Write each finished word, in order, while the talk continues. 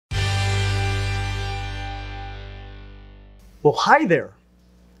Well, hi there.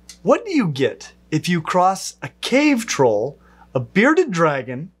 What do you get if you cross a cave troll, a bearded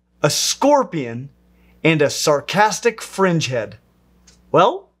dragon, a scorpion, and a sarcastic fringe head?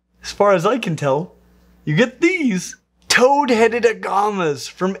 Well, as far as I can tell, you get these toad-headed agamas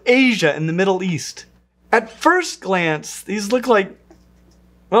from Asia and the Middle East. At first glance, these look like,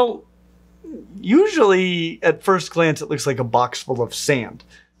 well, usually at first glance it looks like a box full of sand.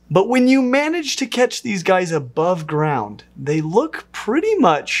 But when you manage to catch these guys above ground, they look pretty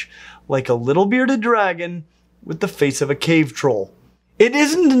much like a little bearded dragon with the face of a cave troll. It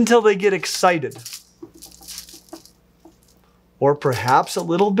isn't until they get excited, or perhaps a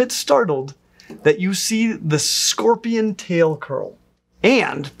little bit startled, that you see the scorpion tail curl.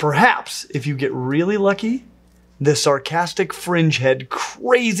 And perhaps, if you get really lucky, the sarcastic fringe head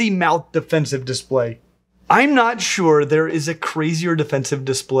crazy mouth defensive display. I'm not sure there is a crazier defensive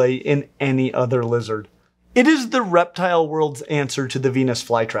display in any other lizard. It is the reptile world's answer to the Venus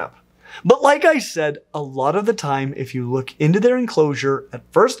flytrap. But like I said, a lot of the time, if you look into their enclosure at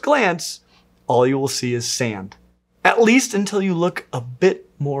first glance, all you will see is sand. At least until you look a bit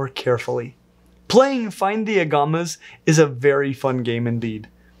more carefully. Playing Find the Agamas is a very fun game indeed.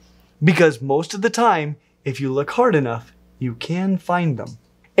 Because most of the time, if you look hard enough, you can find them.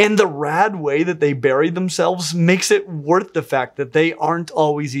 And the rad way that they bury themselves makes it worth the fact that they aren't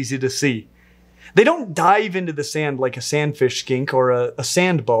always easy to see. They don't dive into the sand like a sandfish skink or a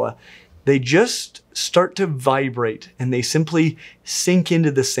sand boa. They just start to vibrate and they simply sink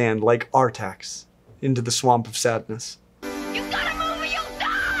into the sand like Artax into the swamp of sadness. You gotta move or you'll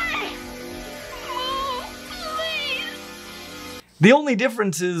die! Move, please! The only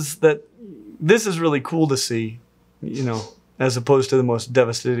difference is that this is really cool to see, you know, as opposed to the most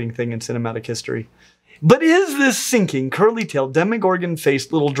devastating thing in cinematic history. But is this sinking, curly-tailed,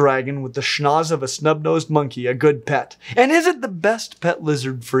 demogorgon-faced little dragon with the schnoz of a snub-nosed monkey a good pet? And is it the best pet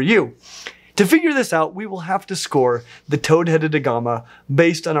lizard for you? To figure this out, we will have to score the toad-headed agama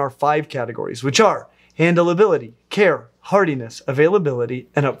based on our 5 categories, which are handleability, care, hardiness, availability,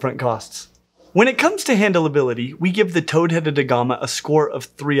 and upfront costs. When it comes to handleability, we give the toad-headed agama a score of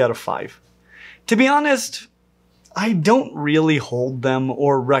 3 out of 5. To be honest, I don't really hold them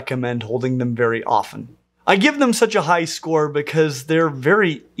or recommend holding them very often. I give them such a high score because they're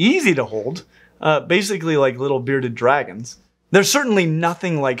very easy to hold, basically like little bearded dragons. They're certainly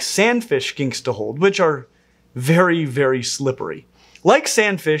nothing like sandfish skinks to hold, which are very, very slippery. Like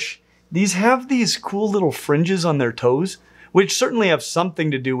sandfish, these have these cool little fringes on their toes, which certainly have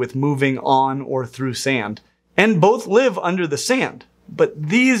something to do with moving on or through sand, and both live under the sand. But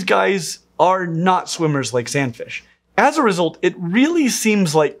these guys are not swimmers like sandfish. As a result, it really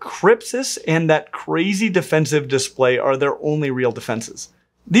seems like Crypsis and that crazy defensive display are their only real defenses.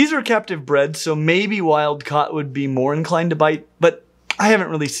 These are captive bred, so maybe wild caught would be more inclined to bite, but I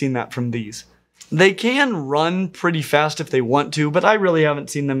haven't really seen that from these. They can run pretty fast if they want to, but I really haven't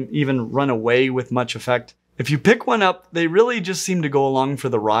seen them even run away with much effect. If you pick one up, they really just seem to go along for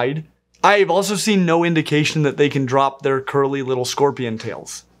the ride. I've also seen no indication that they can drop their curly little scorpion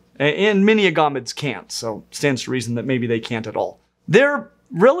tails. And many agamids can't, so stands to reason that maybe they can't at all. They're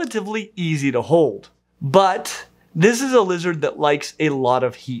relatively easy to hold, but this is a lizard that likes a lot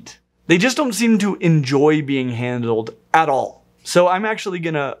of heat. They just don't seem to enjoy being handled at all. So I'm actually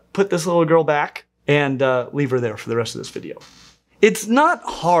gonna put this little girl back and leave her there for the rest of this video. It's not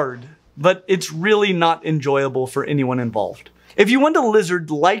hard, but it's really not enjoyable for anyone involved. If you want a lizard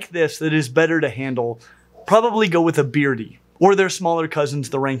like this that is better to handle, probably go with a beardy, or their smaller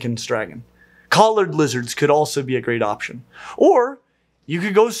cousins, the Rankenstragon. Collared lizards could also be a great option. Or you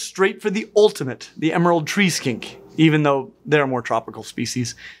could go straight for the ultimate, the emerald tree skink, even though they're a more tropical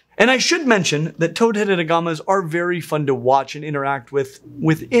species. And I should mention that toad-headed agamas are very fun to watch and interact with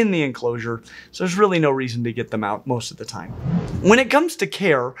within the enclosure, so there's really no reason to get them out most of the time. When it comes to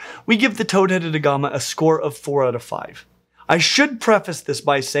care, we give the toad-headed agama a score of 4 out of 5. I should preface this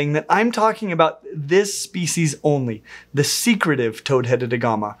by saying that I'm talking about this species only, the secretive toad-headed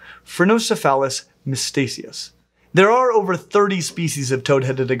agama, Phrynocephalus mystaceus. There are over 30 species of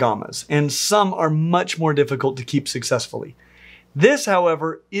toad-headed agamas, and some are much more difficult to keep successfully. This,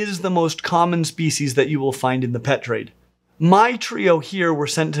 however, is the most common species that you will find in the pet trade. My trio here were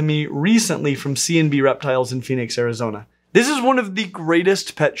sent to me recently from C&B Reptiles in Phoenix, Arizona. This is one of the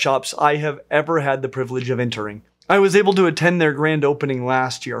greatest pet shops I have ever had the privilege of entering. I was able to attend their grand opening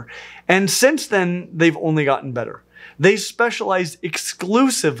last year, and since then, they've only gotten better. They specialize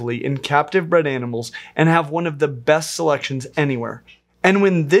exclusively in captive bred animals and have one of the best selections anywhere. And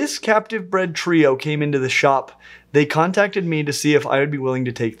when this captive bred trio came into the shop, they contacted me to see if I would be willing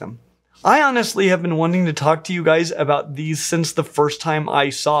to take them. I honestly have been wanting to talk to you guys about these since the first time I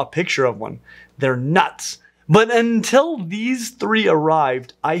saw a picture of one. They're nuts. But until these 3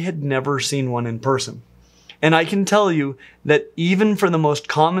 arrived, I had never seen one in person. And I can tell you that even for the most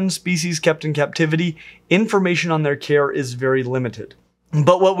common species kept in captivity, information on their care is very limited.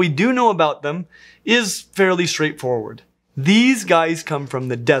 But what we do know about them is fairly straightforward. These guys come from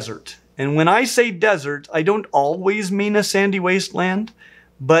the desert. And when I say desert, I don't always mean a sandy wasteland,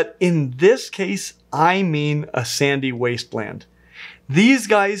 but in this case, I mean a sandy wasteland. These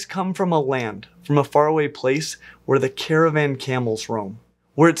guys come from a faraway place where the caravan camels roam,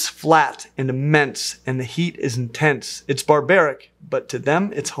 where it's flat and immense and the heat is intense. It's barbaric, but to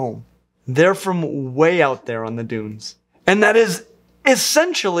them, it's home. They're from way out there on the dunes. And that is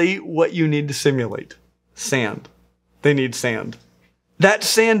essentially what you need to simulate. Sand. They need sand. That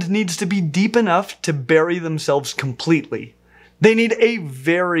sand needs to be deep enough to bury themselves completely. They need a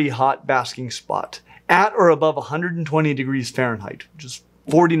very hot basking spot at or above 120 degrees Fahrenheit, which is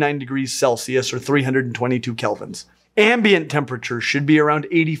 49 degrees Celsius or 322 kelvins. Ambient temperature should be around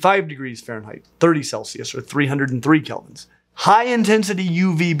 85 degrees Fahrenheit, 30 Celsius or 303 kelvins. High intensity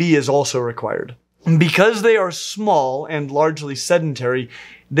UVB is also required. Because they are small and largely sedentary,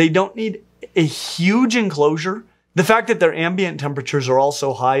 they don't need a huge enclosure. The fact that their ambient temperatures are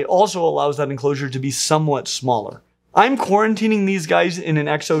also high also allows that enclosure to be somewhat smaller. I'm quarantining these guys in an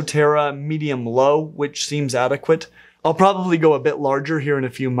Exoterra medium-low, which seems adequate. I'll probably go a bit larger here in a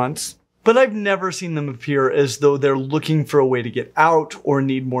few months, but I've never seen them appear as though they're looking for a way to get out or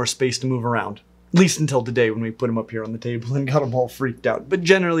need more space to move around. At least until today when we put them up here on the table and got them all freaked out. But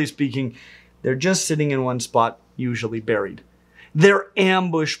generally speaking, they're just sitting in one spot, usually buried. They're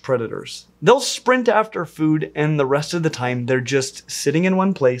ambush predators. They'll sprint after food, and the rest of the time they're just sitting in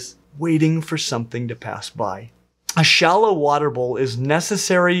one place, waiting for something to pass by. A shallow water bowl is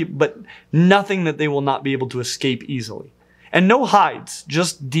necessary, but nothing that they will not be able to escape easily. And no hides,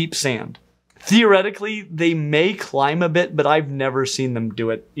 just deep sand. Theoretically, they may climb a bit, but I've never seen them do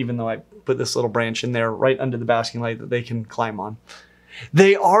it, even though I put this little branch in there right under the basking light that they can climb on.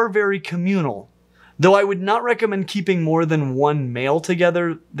 They are very communal. Though I would not recommend keeping more than one male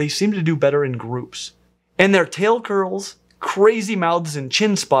together, they seem to do better in groups. And their tail curls, crazy mouths, and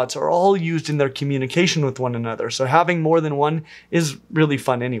chin spots are all used in their communication with one another, so having more than one is really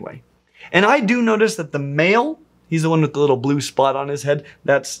fun anyway. And I do notice that the male, he's the one with the little blue spot on his head,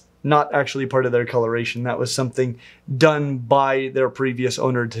 that's not actually part of their coloration. That was something done by their previous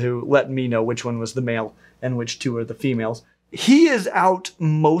owner to let me know which one was the male and which 2 are the females. He is out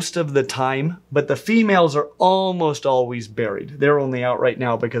most of the time, but the females are almost always buried. They're only out right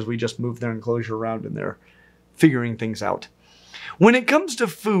now because we just moved their enclosure around and they're figuring things out. When it comes to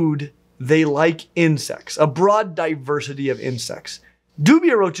food, they like insects, a broad diversity of insects.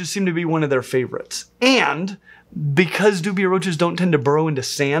 Dubia roaches seem to be one of their favorites. And because dubia roaches don't tend to burrow into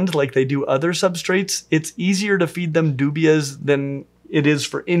sand like they do other substrates, it's easier to feed them dubias than it is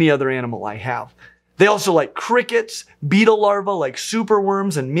for any other animal I have. They also like crickets, beetle larvae like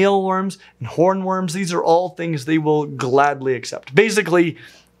superworms and mealworms, and hornworms. These are all things they will gladly accept. Basically,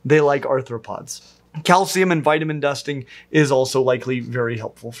 they like arthropods. Calcium and vitamin dusting is also likely very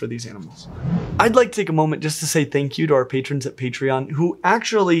helpful for these animals. I'd like to take a moment just to say thank you to our patrons at Patreon who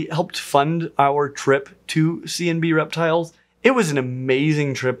actually helped fund our trip to C&B Reptiles. It was an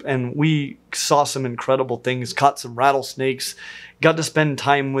amazing trip and we saw some incredible things, caught some rattlesnakes, got to spend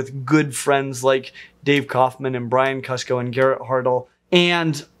time with good friends like Dave Kaufman and Brian Kusko and Garrett Hardall,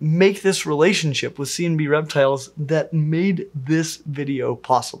 and make this relationship with C&B Reptiles that made this video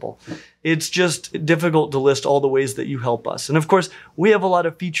possible. It's just difficult to list all the ways that you help us. And of course, we have a lot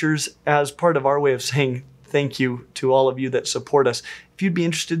of features as part of our way of saying thank you to all of you that support us. If you'd be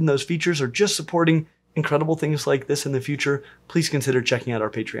interested in those features or just supporting incredible things like this in the future, please consider checking out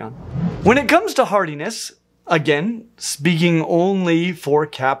our Patreon. When it comes to hardiness, again, speaking only for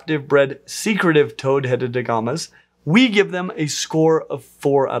captive-bred secretive toad-headed agamas, we give them a score of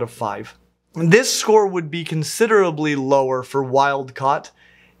 4 out of 5. This score would be considerably lower for wild-caught,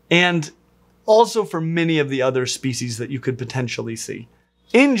 and also for many of the other species that you could potentially see.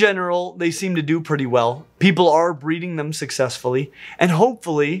 In general, they seem to do pretty well. People are breeding them successfully, and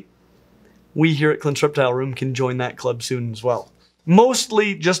hopefully, we here at Clint's Reptile Room can join that club soon as well.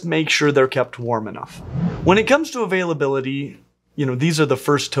 Mostly, just make sure they're kept warm enough. When it comes to availability, these are the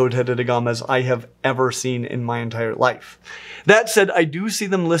first toad-headed agamas I have ever seen in my entire life. That said, I do see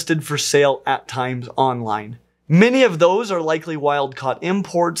them listed for sale at times online. Many of those are likely wild-caught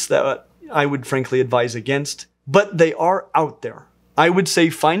imports that I would frankly advise against, but they are out there. I would say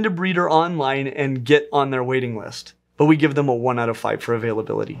find a breeder online and get on their waiting list, but we give them a 1 out of 5 for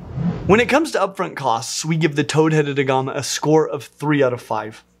availability. When it comes to upfront costs, we give the toad-headed agama a score of 3 out of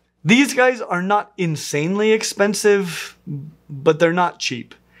 5. These guys are not insanely expensive, but they're not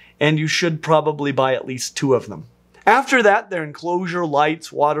cheap, and you should probably buy at least 2 of them. After that, their enclosure,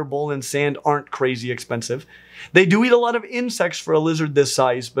 lights, water bowl, and sand aren't crazy expensive. They do eat a lot of insects for a lizard this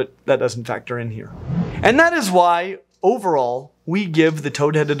size, but that doesn't factor in here. And that is why, overall, we give the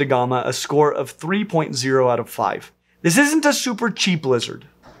toad-headed agama a score of 3.0 out of 5. This isn't a super cheap lizard.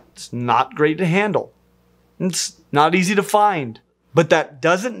 It's not great to handle. It's not easy to find. But that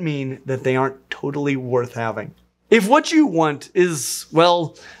doesn't mean that they aren't totally worth having. If what you want is,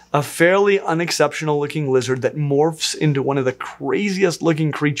 well, a fairly unexceptional looking lizard that morphs into one of the craziest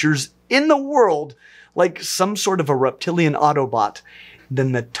looking creatures in the world, like some sort of a reptilian Autobot,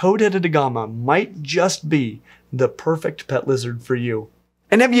 then the toad-headed agama might just be the perfect pet lizard for you.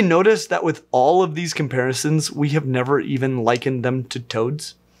 And have you noticed that with all of these comparisons, we have never even likened them to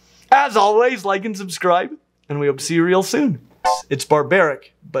toads? As always, like and subscribe, and we hope to see you real soon. It's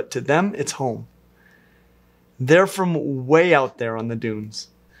barbaric, but to them, it's home. They're from way out there on the dunes.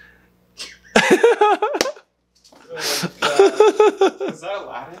 Is that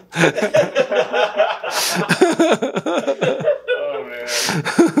Aladdin? Oh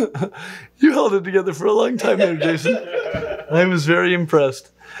man. You held it together for a long time there, Jason. I was very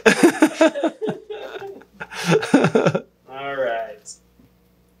impressed. All right.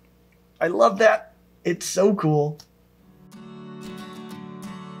 I love that. It's so cool.